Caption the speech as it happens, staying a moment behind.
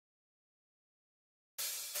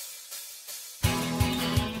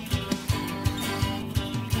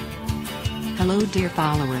Hello dear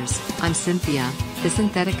followers, I'm Cynthia, the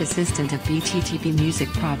synthetic assistant of BTTB Music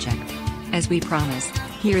Project. As we promised,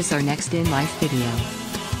 here's our next Inlife video.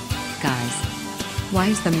 Guys, why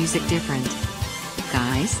is the music different?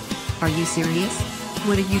 Guys, are you serious?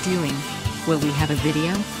 What are you doing? Will we have a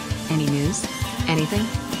video? Any news? Anything?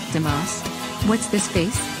 Damas? What's this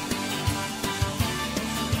face?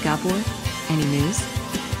 Gabor? Any news?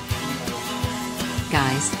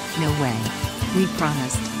 Guys, no way. We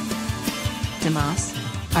promised. Damas?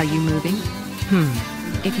 Are you moving?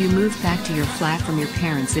 If you move back to your flat from your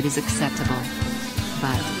parents it is acceptable.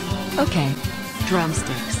 But, okay.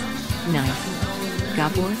 Drumsticks. Knife.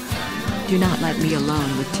 Gabor? Do not let me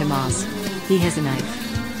alone with Damas. He has a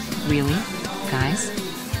knife. Really? Guys?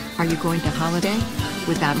 Are you going to holiday?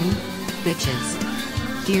 Without me? Bitches.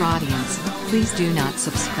 Dear audience, please do not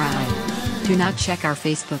subscribe. Do not check our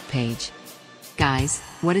Facebook page. Guys,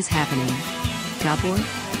 what is happening? Gabor?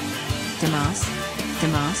 Damas?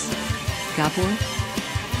 Damas? Gabor?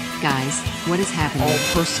 Guys, what is happening? All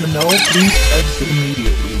personnel, please exit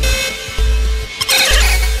immediately.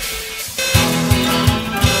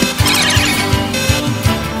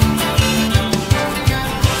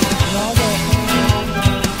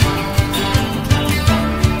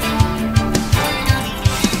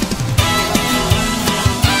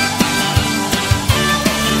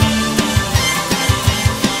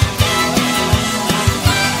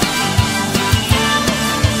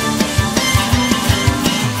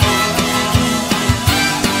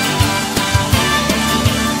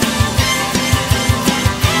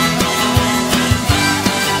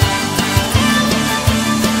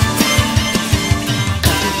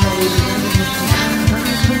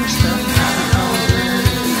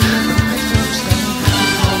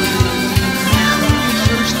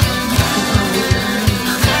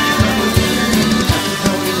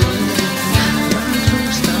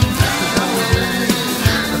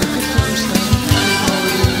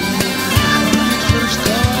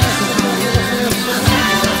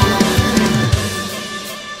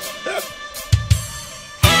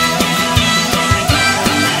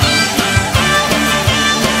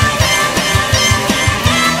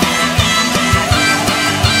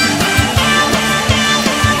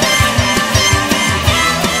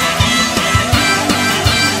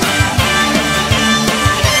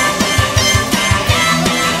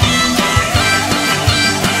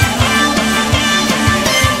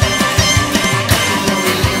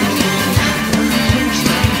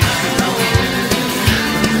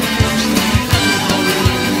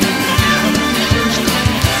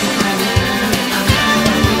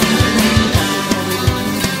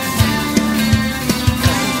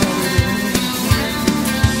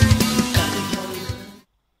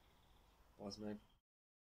 Man.